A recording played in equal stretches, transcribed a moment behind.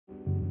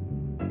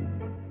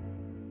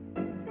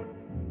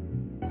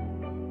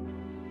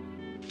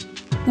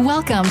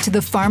Welcome to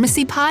the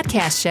Pharmacy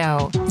Podcast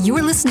Show.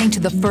 You're listening to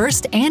the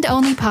first and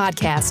only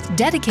podcast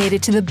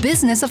dedicated to the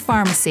business of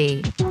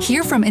pharmacy.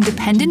 Hear from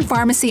independent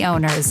pharmacy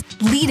owners,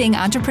 leading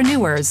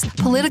entrepreneurs,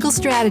 political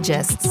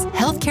strategists,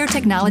 healthcare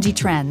technology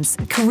trends,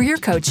 career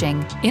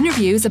coaching,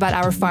 interviews about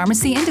our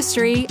pharmacy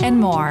industry, and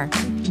more.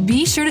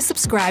 Be sure to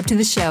subscribe to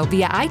the show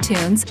via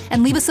iTunes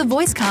and leave us a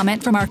voice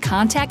comment from our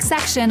contact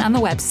section on the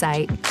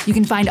website. You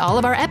can find all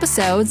of our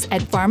episodes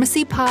at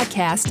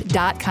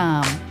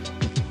pharmacypodcast.com.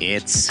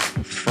 It's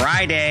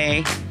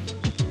Friday.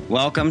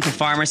 Welcome to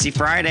Pharmacy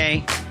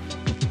Friday.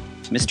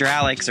 Mr.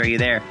 Alex, are you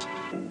there?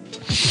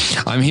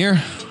 I'm here.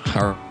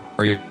 How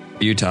are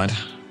you, Todd?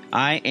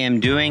 I am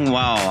doing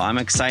well. I'm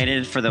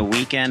excited for the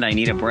weekend. I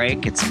need a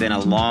break. It's been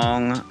a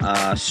long,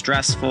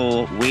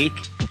 stressful week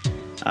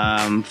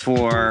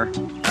for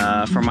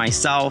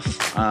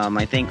myself.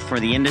 I think for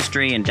the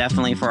industry and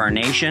definitely for our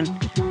nation.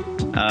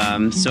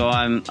 So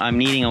I'm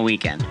needing a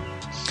weekend.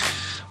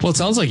 Well, it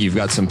sounds like you've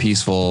got some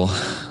peaceful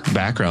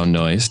background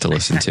noise to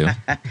listen to.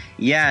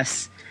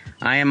 Yes,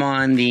 I am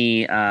on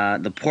the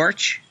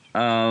porch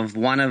of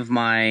one of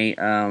my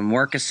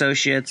work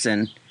associates,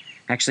 and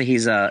actually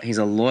he's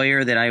a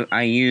lawyer that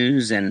I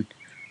use, and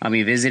I'll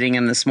be visiting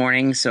him this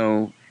morning.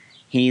 So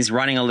he's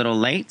running a little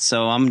late,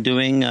 so I'm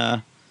doing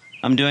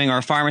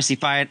our Pharmacy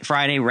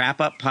Friday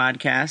wrap-up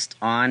podcast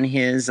on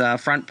his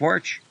front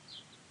porch.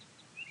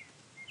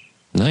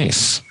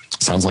 Nice.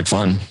 Sounds like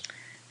fun.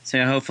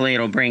 So hopefully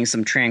it'll bring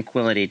some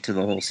tranquility to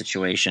the whole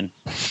situation.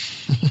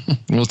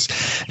 Let's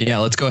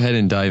go ahead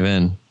and dive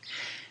in.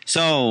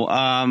 So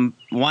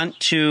want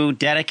to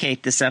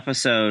dedicate this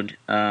episode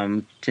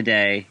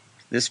today,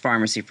 this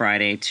Pharmacy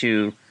Friday,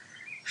 to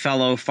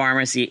fellow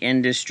pharmacy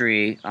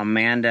industry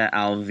Amanda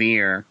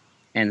Alvear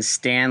and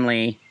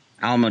Stanley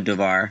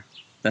Almodovar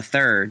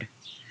III,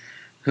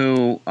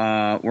 who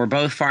were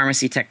both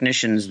pharmacy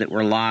technicians that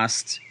were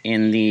lost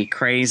in the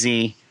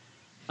crazy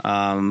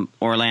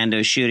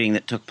Orlando shooting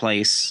that took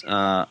place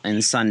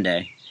in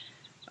Sunday.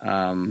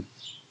 And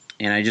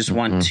I just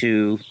want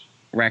to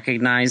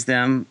recognize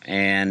them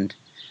and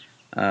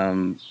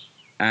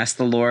ask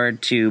the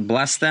Lord to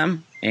bless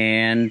them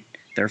and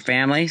their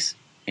families.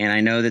 And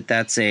I know that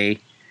that's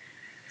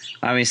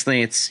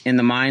obviously it's in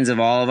the minds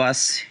of all of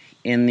us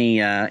in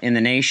the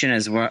nation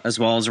as well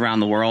as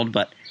around the world,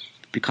 but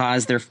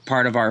because they're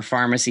part of our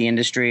pharmacy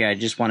industry, I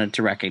just wanted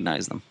to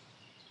recognize them.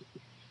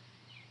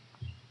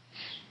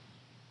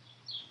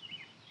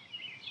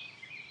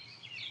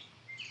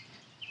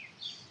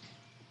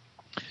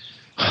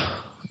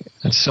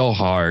 It's so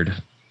hard.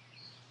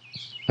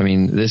 I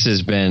mean, this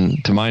has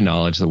been, to my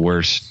knowledge, the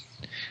worst,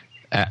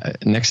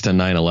 next to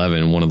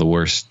 9/11, one of the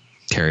worst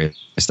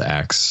terrorist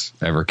acts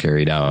ever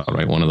carried out,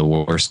 right? One of the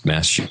worst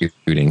mass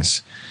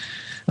shootings.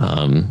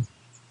 And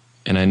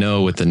I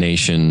know with the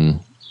nation,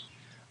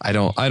 I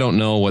don't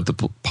know what the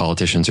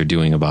politicians are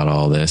doing about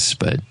all this,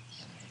 but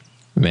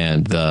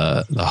man,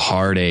 the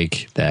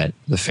heartache that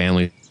the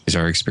families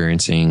are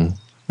experiencing,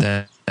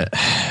 that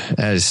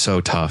is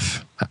so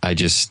tough.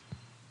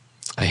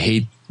 I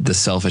hate the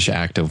selfish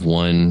act of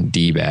one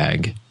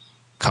D-bag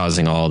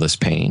causing all this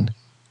pain.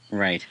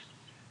 Right.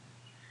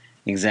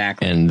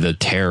 Exactly. And the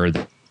terror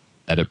that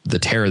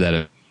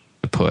it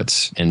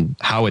puts, and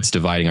how it's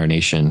dividing our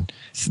nation,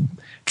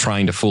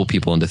 trying to fool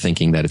people into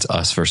thinking that it's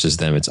us versus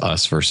them, it's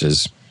us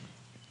versus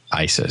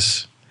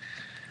ISIS.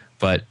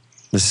 But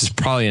this is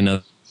probably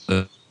another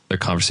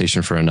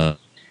conversation for another.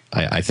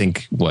 I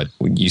think what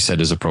you said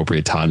is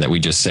appropriate, Todd, that we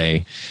just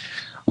say,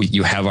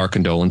 you have our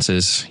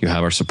condolences, you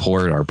have our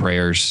support, our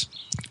prayers,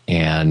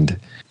 and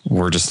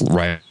we're just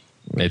right.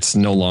 It's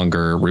no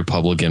longer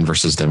Republican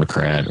versus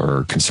Democrat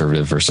or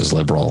conservative versus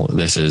liberal.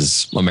 This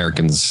is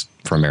Americans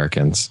for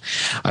Americans.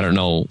 I don't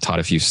know, Todd,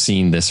 if you've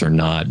seen this or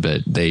not,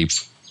 but a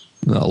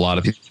lot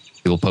of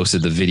people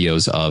posted the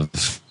videos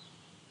of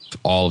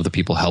all of the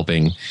people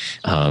helping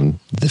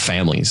the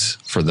families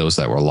for those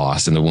that were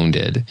lost and the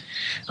wounded.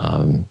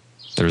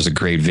 There's a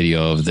great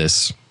video of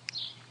this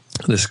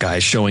guy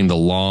showing the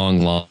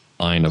long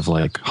line of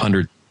like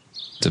hundreds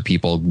of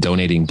people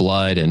donating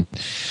blood and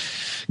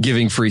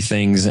giving free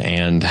things.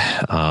 And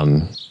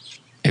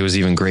it was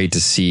even great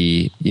to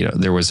see,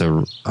 there was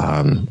a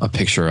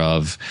picture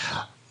of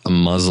a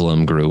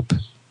Muslim group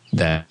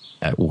that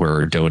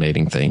were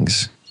donating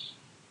things.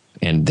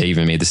 And they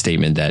even made the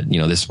statement that,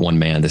 this one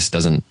man, this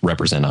doesn't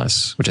represent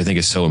us, which I think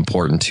is so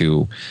important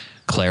to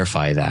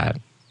clarify that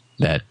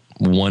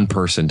one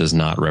person does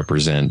not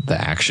represent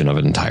the action of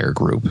an entire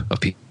group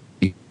of people.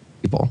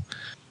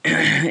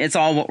 It's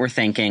all what we're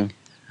thinking.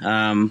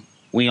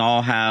 We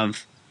all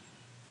have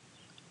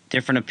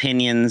different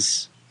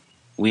opinions.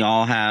 We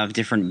all have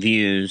different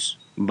views.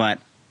 But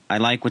I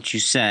like what you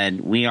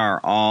said. We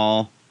are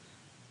all,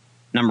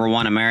 number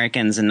one,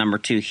 Americans, and number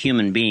two,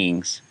 human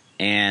beings.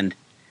 And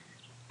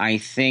I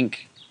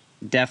think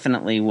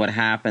definitely what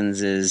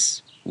happens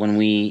is when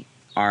we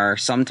are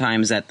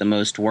sometimes at the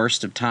most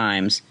worst of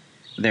times,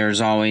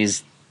 there's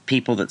always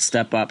people that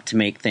step up to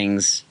make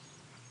things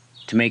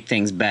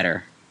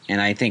better. And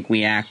I think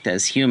we act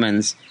as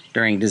humans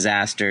during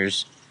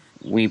disasters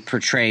we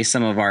portray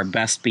some of our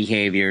best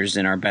behaviors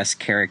and our best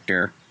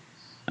character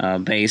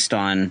based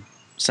on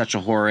such a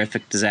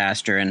horrific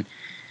disaster. And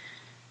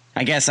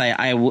I guess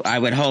I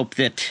would hope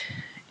that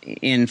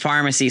in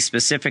pharmacy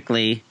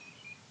specifically,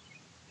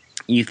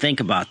 you think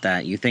about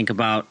that. You think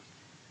about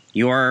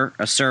you're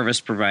a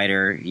service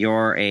provider,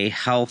 you're a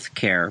health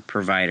care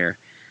provider.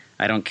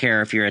 I don't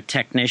care if you're a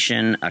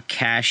technician, a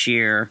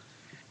cashier,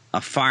 a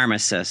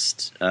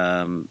pharmacist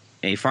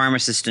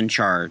in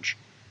charge,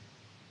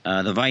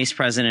 the vice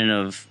president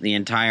of the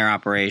entire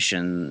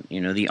operation,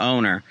 the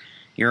owner.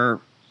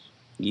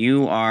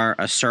 You are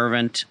a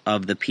servant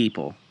of the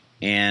people,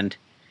 and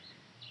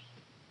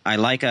I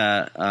like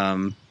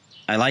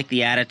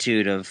the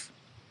attitude of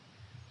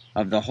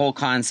the whole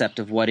concept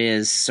of what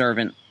is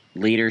servant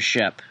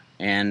leadership,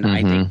 and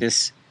I think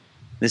this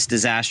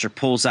disaster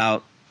pulls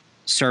out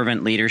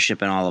servant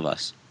leadership in all of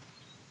us.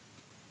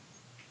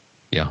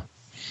 Yeah,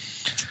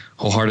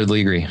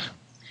 wholeheartedly agree.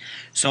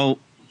 So,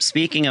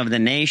 speaking of the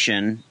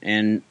nation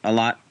and a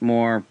lot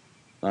more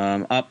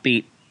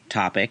upbeat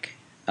topic,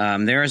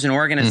 there is an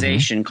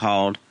organization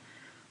called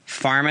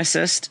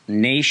Pharmacist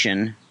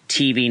Nation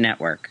TV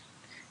Network.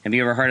 Have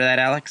you ever heard of that,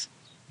 Alex?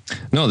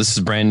 No, this is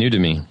brand new to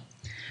me.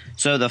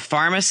 So the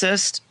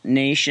Pharmacist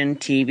Nation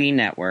TV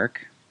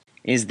Network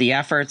is the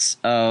efforts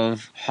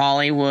of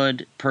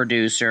Hollywood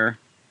producer,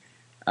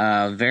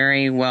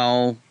 very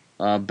well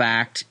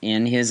backed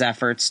in his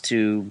efforts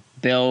to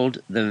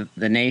build the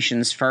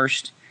nation's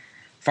first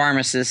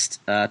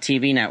pharmacist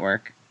TV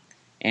network.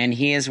 And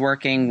he is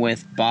working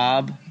with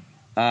Bob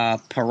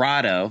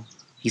Parado.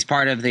 He's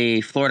part of the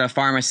Florida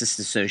Pharmacists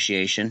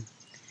Association.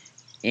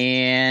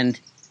 And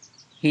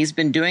he's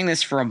been doing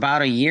this for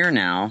about a year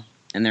now.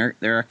 And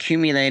they're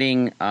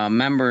accumulating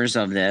members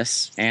of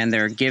this, and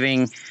they're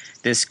giving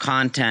this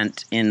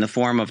content in the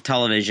form of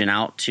television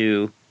out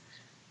to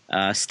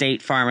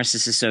state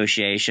pharmacist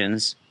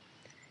associations,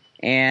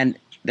 and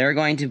they're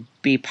going to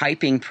be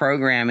piping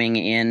programming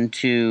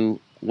into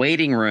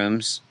waiting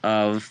rooms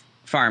of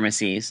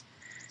pharmacies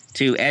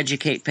to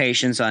educate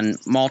patients on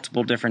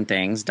multiple different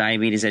things: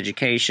 diabetes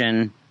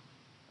education,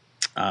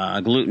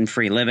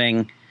 gluten-free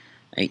living,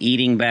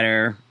 eating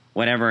better,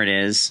 whatever it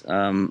is.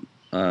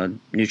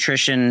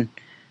 Nutrition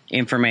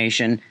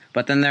information,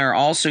 but then they're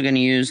also going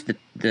to use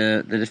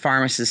the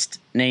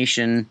Pharmacist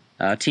Nation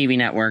TV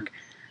network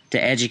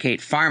to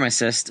educate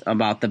pharmacists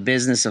about the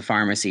business of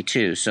pharmacy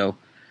too. So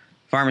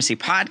Pharmacy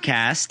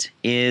Podcast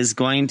is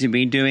going to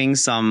be doing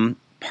some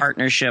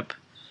partnership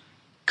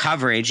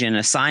coverage and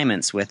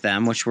assignments with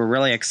them, which we're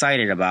really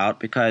excited about,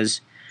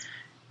 because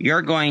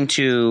you're going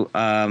to,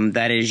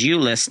 that is you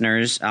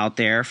listeners out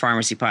there,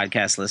 Pharmacy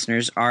Podcast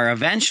listeners, are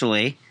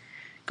eventually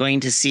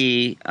going to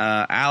see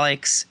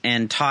Alex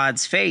and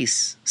Todd's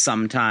face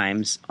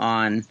sometimes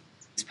on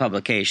these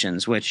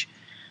publications, which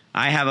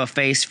I have a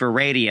face for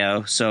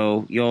radio,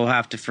 so you'll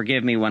have to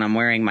forgive me when I'm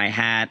wearing my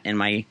hat and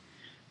my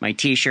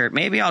T-shirt.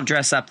 Maybe I'll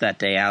dress up that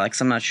day,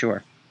 Alex. I'm not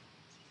sure.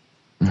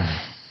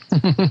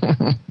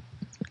 It's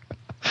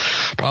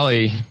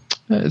probably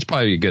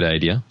a good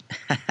idea.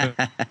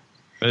 But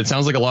it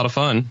sounds like a lot of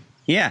fun.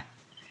 Yeah.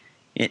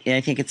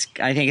 I think it's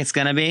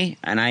going to be,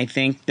 and I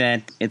think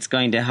that it's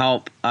going to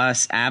help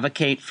us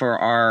advocate for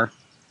our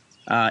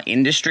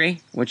industry,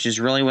 which is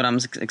really what I'm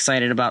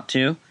excited about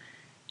too.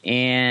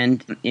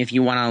 And if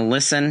you want to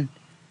listen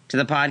to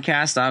the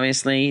podcast,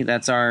 obviously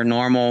that's our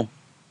normal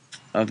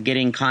of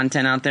getting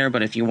content out there.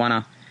 But if you want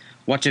to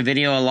watch a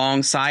video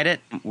alongside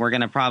it, we're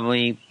going to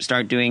probably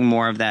start doing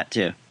more of that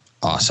too.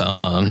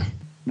 Awesome.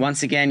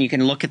 Once again, you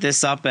can look at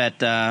this up at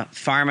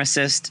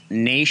Pharmacist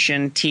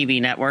Nation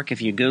TV Network.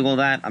 If you Google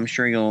that, I'm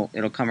sure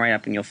it'll come right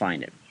up and you'll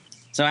find it.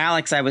 So,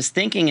 Alex, I was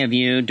thinking of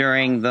you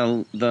during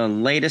the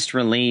latest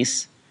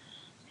release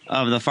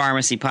of the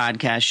Pharmacy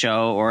Podcast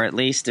Show, or at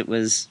least it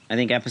was, I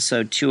think,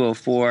 episode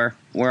 204,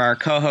 where our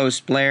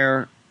co-host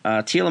Blair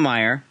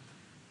Thielemeyer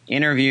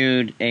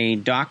interviewed a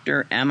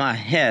Dr. Emma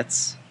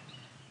Hitz,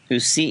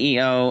 who's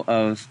CEO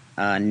of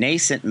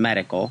Nascent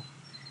Medical.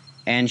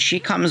 And she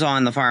comes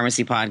on the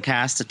Pharmacy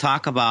Podcast to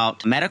talk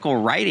about medical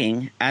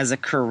writing as a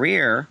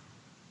career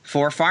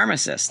for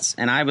pharmacists.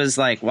 And I was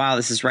like, wow,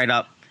 this is right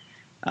up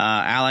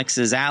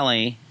Alex's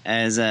alley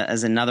as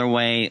another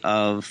way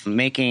of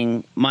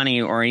making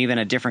money or even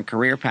a different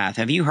career path.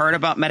 Have you heard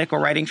about medical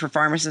writing for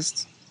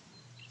pharmacists?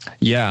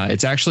 Yeah,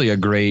 it's actually a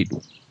great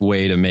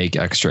way to make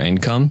extra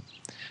income.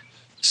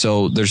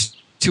 So there's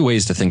two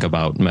ways to think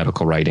about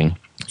medical writing.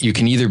 You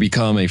can either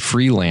become a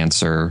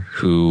freelancer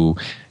who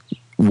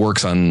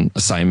works on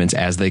assignments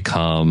as they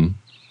come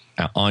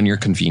on your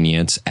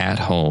convenience at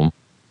home,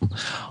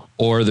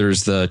 or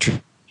there's the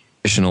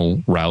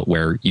traditional route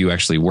where you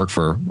actually work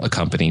for a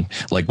company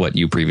like what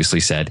you previously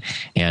said,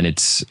 and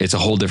it's a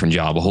whole different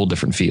job, a whole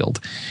different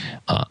field.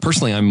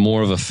 Personally, I'm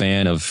more of a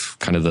fan of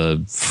kind of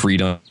the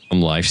freedom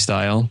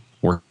lifestyle,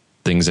 work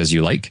things as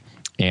you like,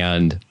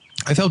 and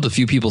I've helped a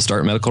few people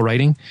start medical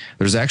writing.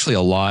 There's actually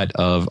a lot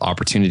of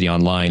opportunity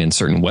online and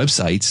certain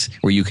websites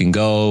where you can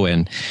go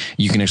and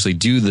you can actually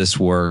do this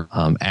work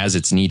as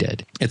it's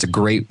needed. It's a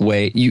great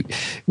way.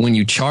 When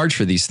you charge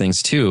for these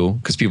things too,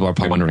 because people are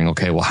probably wondering,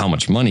 okay, well, how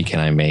much money can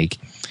I make?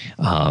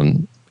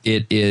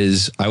 It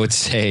is, I would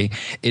say,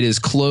 it is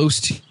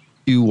close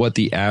to what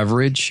the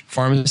average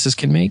pharmacist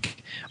can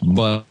make,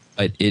 but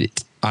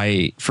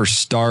for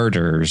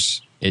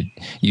starters,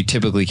 you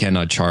typically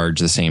cannot charge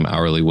the same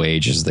hourly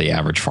wage as the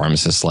average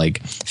pharmacist,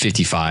 like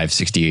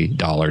 $55,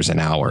 $60 an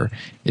hour.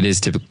 It is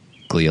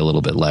typically a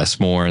little bit less,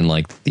 more in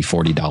like the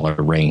 $40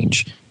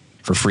 range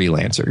for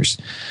freelancers.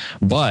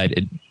 But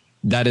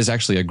that is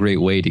actually a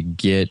great way to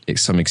get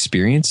some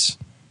experience.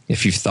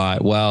 If you've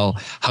thought, well,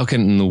 how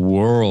in the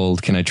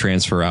world can I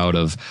transfer out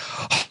of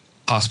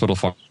hospital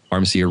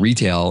pharmacy or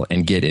retail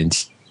and get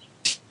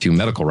into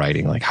medical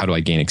writing? Like, how do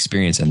I gain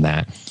experience in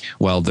that?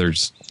 Well,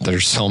 there's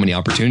so many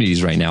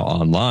opportunities right now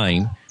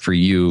online for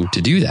you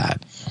to do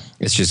that.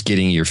 It's just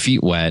getting your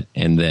feet wet.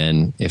 And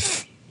then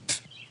if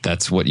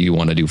that's what you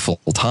want to do full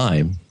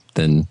time,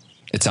 then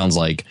it sounds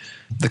like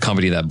the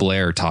company that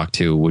Blair talked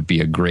to would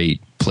be a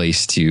great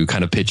place to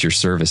kind of pitch your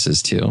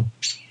services to.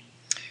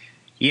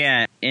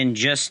 Yeah. And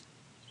just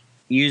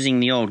using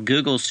the old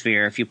Google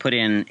sphere, if you put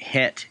in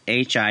HIT,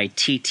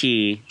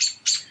 H-I-T-T,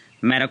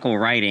 medical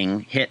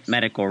writing, HIT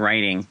medical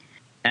writing,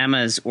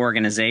 Emma's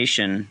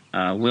organization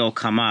will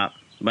come up.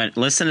 But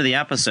listen to the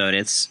episode.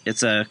 It's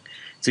a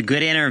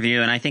good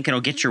interview, and I think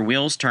it'll get your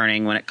wheels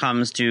turning when it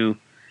comes to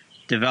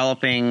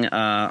developing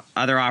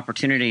other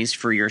opportunities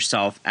for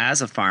yourself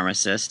as a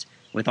pharmacist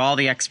with all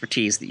the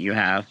expertise that you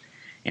have.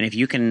 And if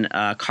you can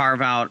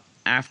carve out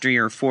after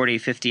your 40,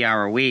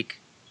 50-hour week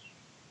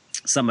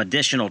some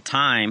additional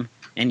time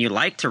and you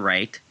like to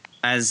write,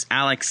 as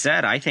Alex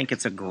said, I think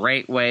it's a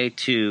great way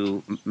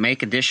to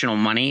make additional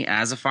money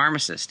as a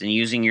pharmacist and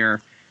using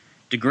your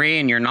degree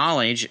and your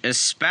knowledge,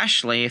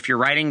 especially if you're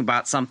writing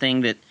about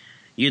something that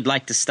you'd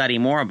like to study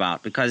more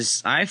about.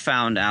 Because I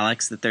found,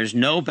 Alex, that there's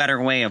no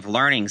better way of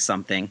learning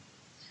something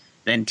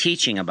than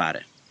teaching about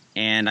it.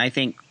 And I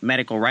think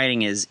medical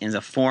writing is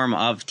a form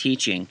of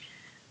teaching,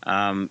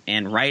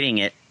 and writing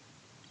it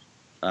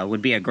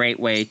would be a great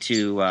way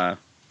to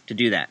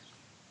do that.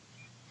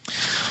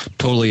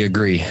 Totally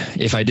agree.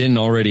 If I didn't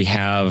already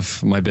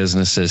have my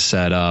businesses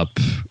set up,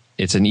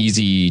 it's an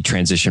easy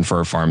transition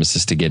for a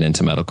pharmacist to get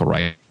into medical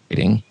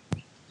writing.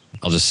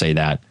 I'll just say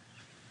that.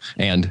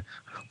 And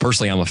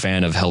personally, I'm a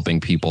fan of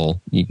helping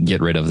people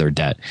get rid of their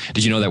debt.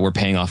 Did you know that we're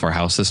paying off our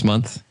house this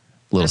month?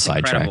 Little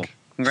sidetrack.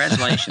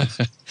 Congratulations.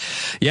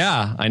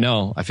 Yeah, I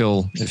know. It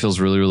feels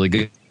really, really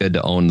good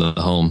to own the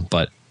home.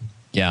 But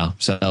yeah,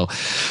 so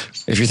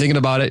if you're thinking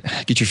about it,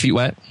 get your feet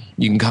wet.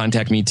 You can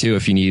contact me too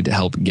if you need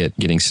help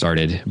getting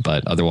started.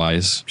 But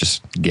otherwise,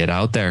 just get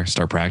out there,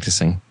 start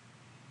practicing.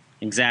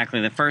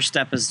 Exactly. The first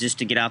step is just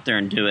to get out there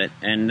and do it.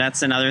 And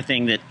that's another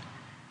thing that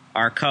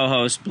our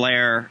co-host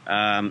Blair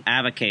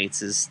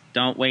advocates is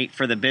don't wait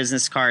for the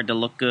business card to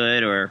look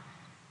good or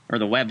the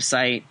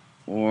website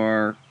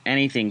or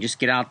anything. Just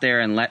get out there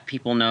and let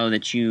people know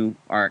that you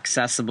are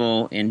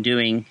accessible in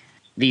doing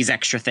these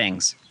extra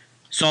things.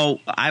 So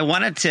I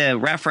wanted to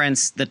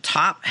reference the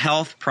top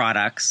health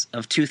products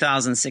of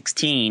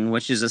 2016,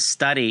 which is a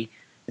study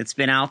that's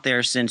been out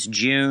there since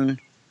June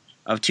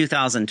of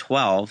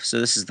 2012. So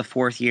this is the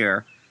fourth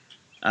year.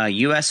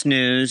 U.S.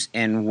 News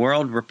and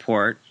World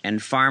Report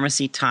and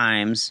Pharmacy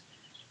Times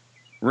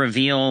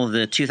reveal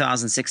the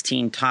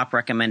 2016 top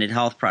recommended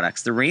health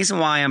products. The reason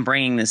why I'm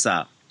bringing this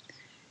up,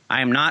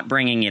 I am not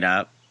bringing it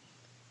up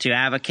to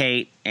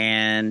advocate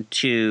and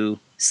to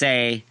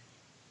say,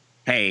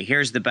 hey,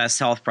 here's the best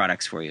health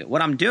products for you.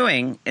 What I'm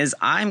doing is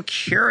I'm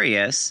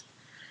curious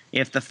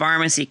if the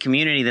pharmacy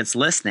community that's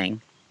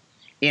listening,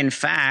 in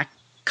fact,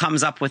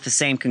 comes up with the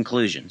same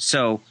conclusion.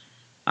 So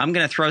I'm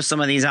going to throw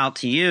some of these out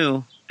to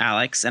you,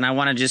 Alex, and I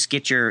want to just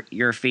get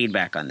your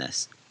feedback on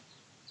this.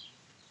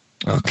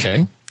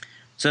 Okay.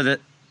 So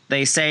that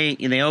they say,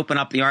 they open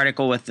up the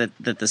article with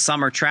that the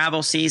summer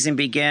travel season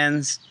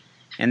begins,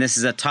 and this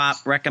is a top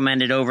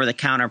recommended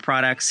over-the-counter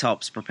products,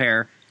 helps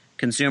prepare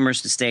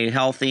consumers to stay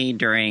healthy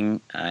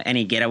during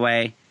any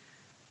getaway.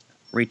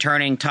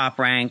 Returning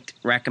top-ranked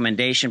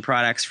recommendation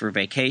products for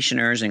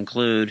vacationers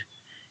include,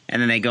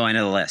 and then they go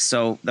into the list.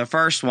 So the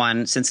first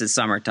one, since it's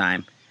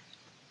summertime,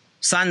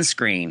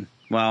 sunscreen.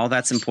 Well,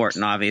 that's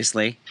important,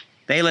 obviously.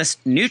 They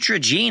list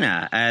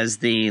Neutrogena as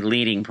the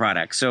leading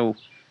product. So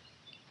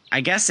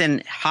I guess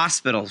in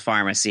hospital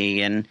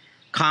pharmacy and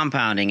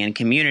compounding and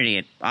community,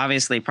 it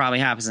obviously probably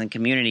happens in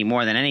community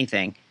more than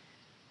anything.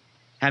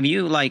 Have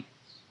you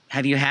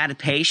had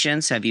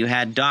patients? Have you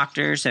had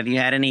doctors? Have you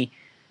had any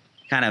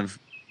kind of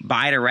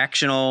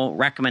bidirectional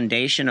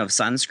recommendation of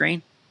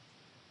sunscreen?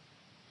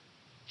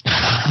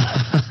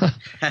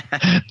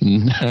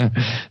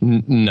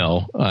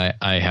 No,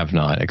 I have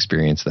not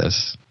experienced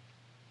this.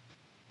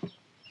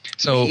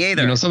 So,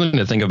 something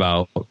to think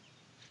about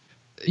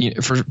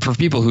for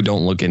people who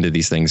don't look into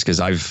these things, because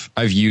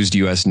I've used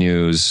U.S.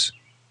 News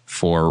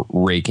for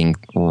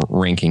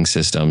ranking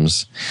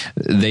systems.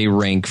 They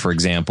rank, for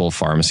example,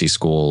 pharmacy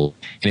school.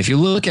 And if you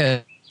look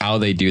at how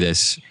they do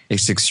this,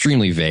 it's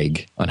extremely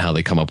vague on how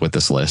they come up with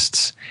this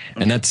lists.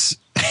 And that's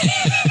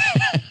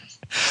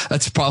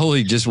that's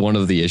probably just one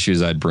of the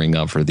issues I'd bring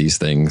up for these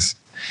things.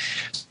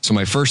 So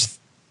my first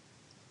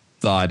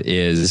thought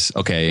is,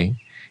 okay,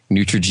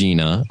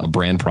 Neutrogena, a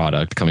brand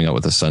product coming out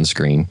with a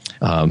sunscreen.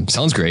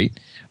 Sounds great.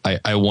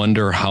 I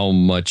wonder how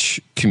much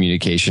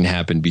communication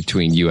happened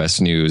between US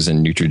News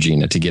and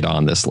Neutrogena to get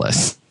on this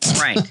list.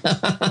 Right.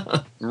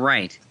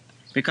 Right.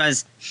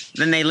 Because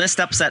then they list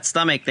upset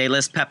stomach, they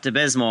list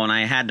Pepto-Bismol, and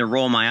I had to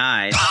roll my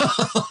eyes.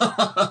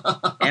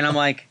 And I'm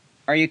like,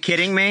 are you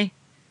kidding me?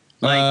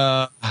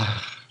 Like,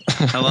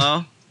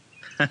 hello?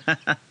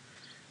 I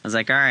was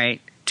like, all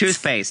right.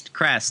 Toothpaste,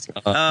 Crest.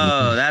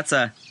 Oh, that's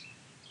a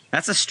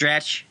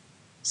stretch.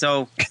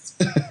 So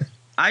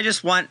I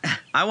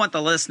want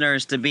the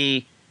listeners to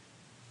be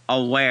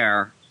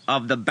aware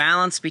of the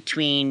balance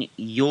between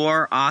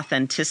your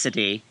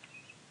authenticity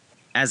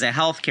as a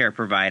healthcare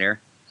provider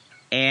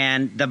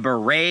and the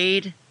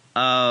parade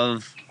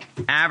of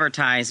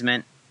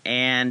advertisement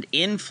and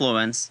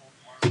influence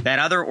that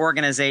other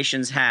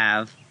organizations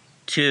have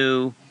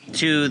to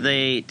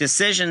the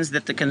decisions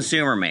that the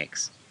consumer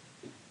makes.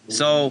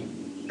 So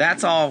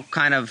that's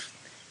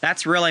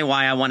really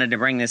why I wanted to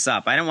bring this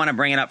up. I didn't want to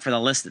bring it up for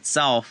the list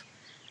itself.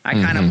 I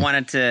kind of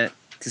wanted to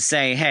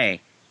say,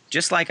 hey,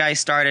 just like I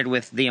started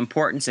with the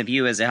importance of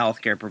you as a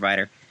healthcare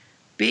provider,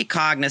 be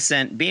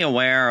cognizant, be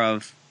aware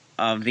of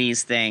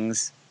these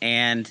things,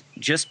 and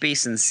just be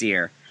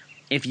sincere.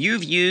 If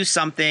you've used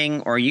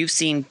something or you've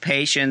seen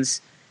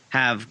patients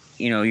have,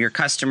 your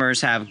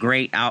customers have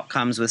great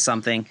outcomes with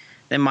something,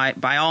 then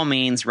by all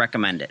means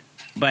recommend it.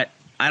 But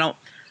I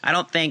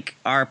don't think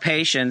our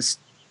patients,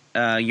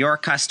 your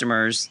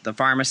customers, the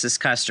pharmacist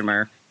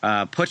customer,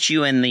 puts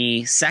you in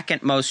the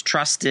second most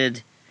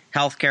trusted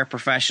healthcare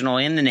professional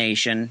in the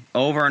nation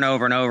over and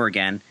over and over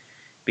again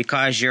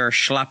because you're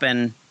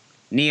schlepping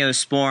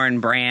Neosporin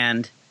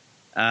brand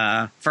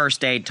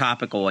first aid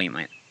topical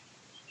ointment.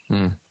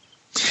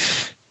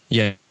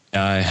 Yeah,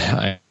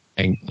 I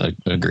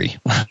agree.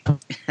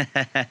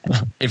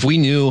 If we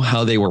knew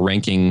how they were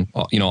ranking,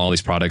 all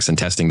these products and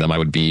testing them, I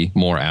would be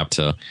more apt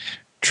to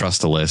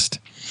trust a list,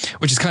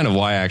 which is kind of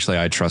why actually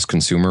I trust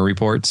Consumer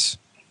Reports.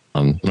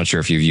 I'm not sure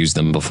if you've used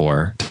them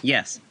before.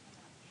 Yes.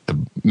 To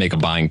make a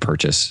buying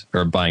purchase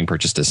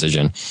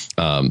decision.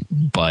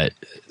 But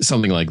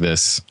something like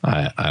this,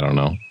 I don't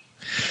know.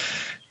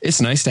 It's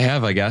nice to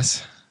have, I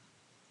guess.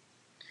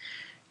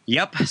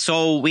 Yep.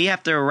 So we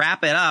have to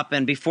wrap it up.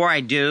 And before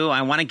I do,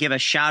 I want to give a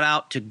shout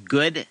out to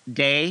Good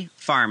Day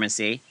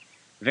Pharmacy.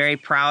 Very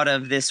proud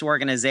of this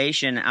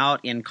organization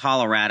out in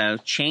Colorado,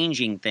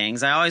 changing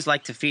things. I always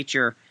like to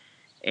feature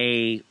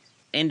a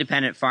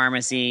independent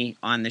pharmacy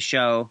on the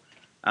show.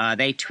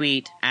 They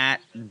tweet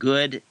at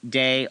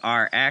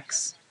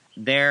GoodDayRx.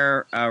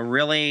 They're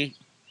really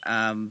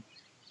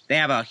they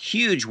have a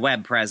huge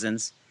web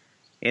presence.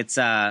 It's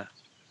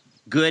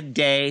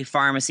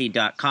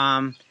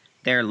gooddaypharmacy.com.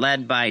 They're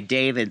led by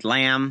David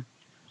Lamb,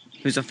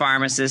 who's a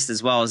pharmacist,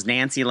 as well as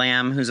Nancy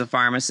Lamb, who's a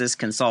pharmacist,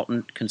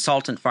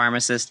 consultant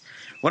pharmacist.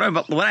 What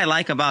I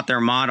like about their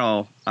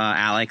model,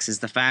 Alex, is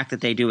the fact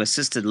that they do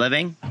assisted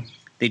living,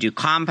 they do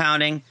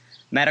compounding,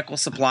 medical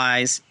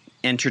supplies,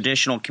 and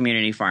traditional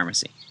community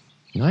pharmacy.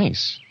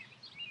 Nice.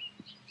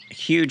 A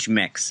huge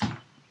mix.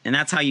 And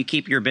that's how you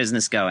keep your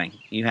business going.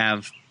 You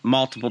have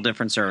multiple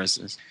different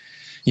services.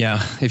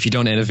 Yeah, if you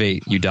don't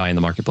innovate, you die in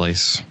the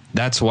marketplace.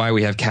 That's why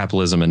we have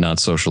capitalism and not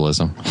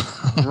socialism.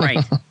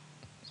 Right.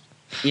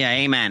 Yeah,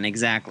 amen.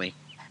 Exactly.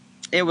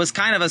 It was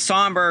kind of a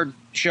somber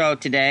show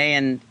today,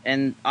 and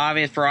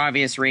for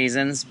obvious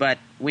reasons, but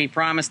we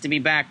promise to be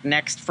back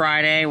next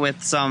Friday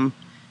with some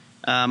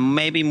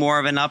maybe more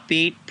of an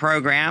upbeat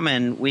program,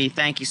 and we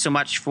thank you so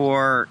much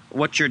for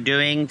what you're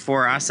doing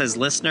for us as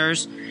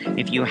listeners.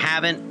 If you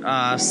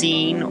haven't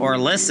seen or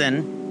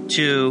listened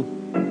to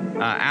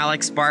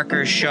Alex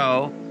Barker's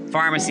show,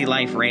 Pharmacy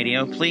Life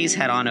Radio, please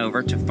head on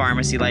over to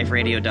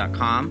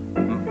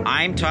pharmacyliferadio.com.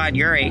 I'm Todd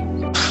Urey.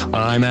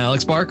 I'm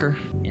Alex Barker.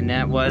 And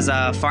that was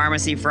a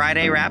Pharmacy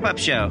Friday wrap-up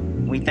show.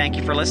 We thank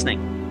you for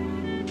listening.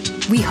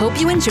 We hope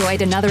you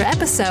enjoyed another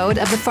episode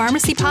of the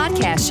Pharmacy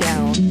Podcast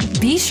Show.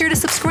 Be sure to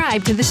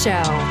subscribe to the show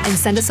and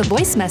send us a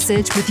voice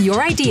message with your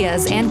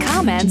ideas and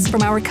comments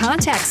from our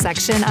contact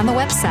section on the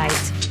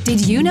website.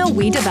 Did you know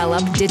we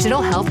develop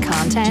digital health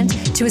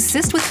content to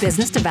assist with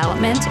business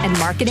development and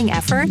marketing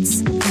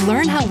efforts?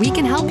 Learn how we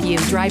can help you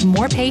drive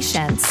more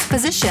patients,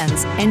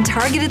 physicians, and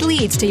targeted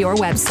leads to your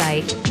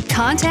website.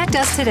 Contact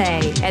us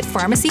today at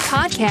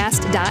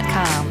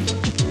pharmacypodcast.com.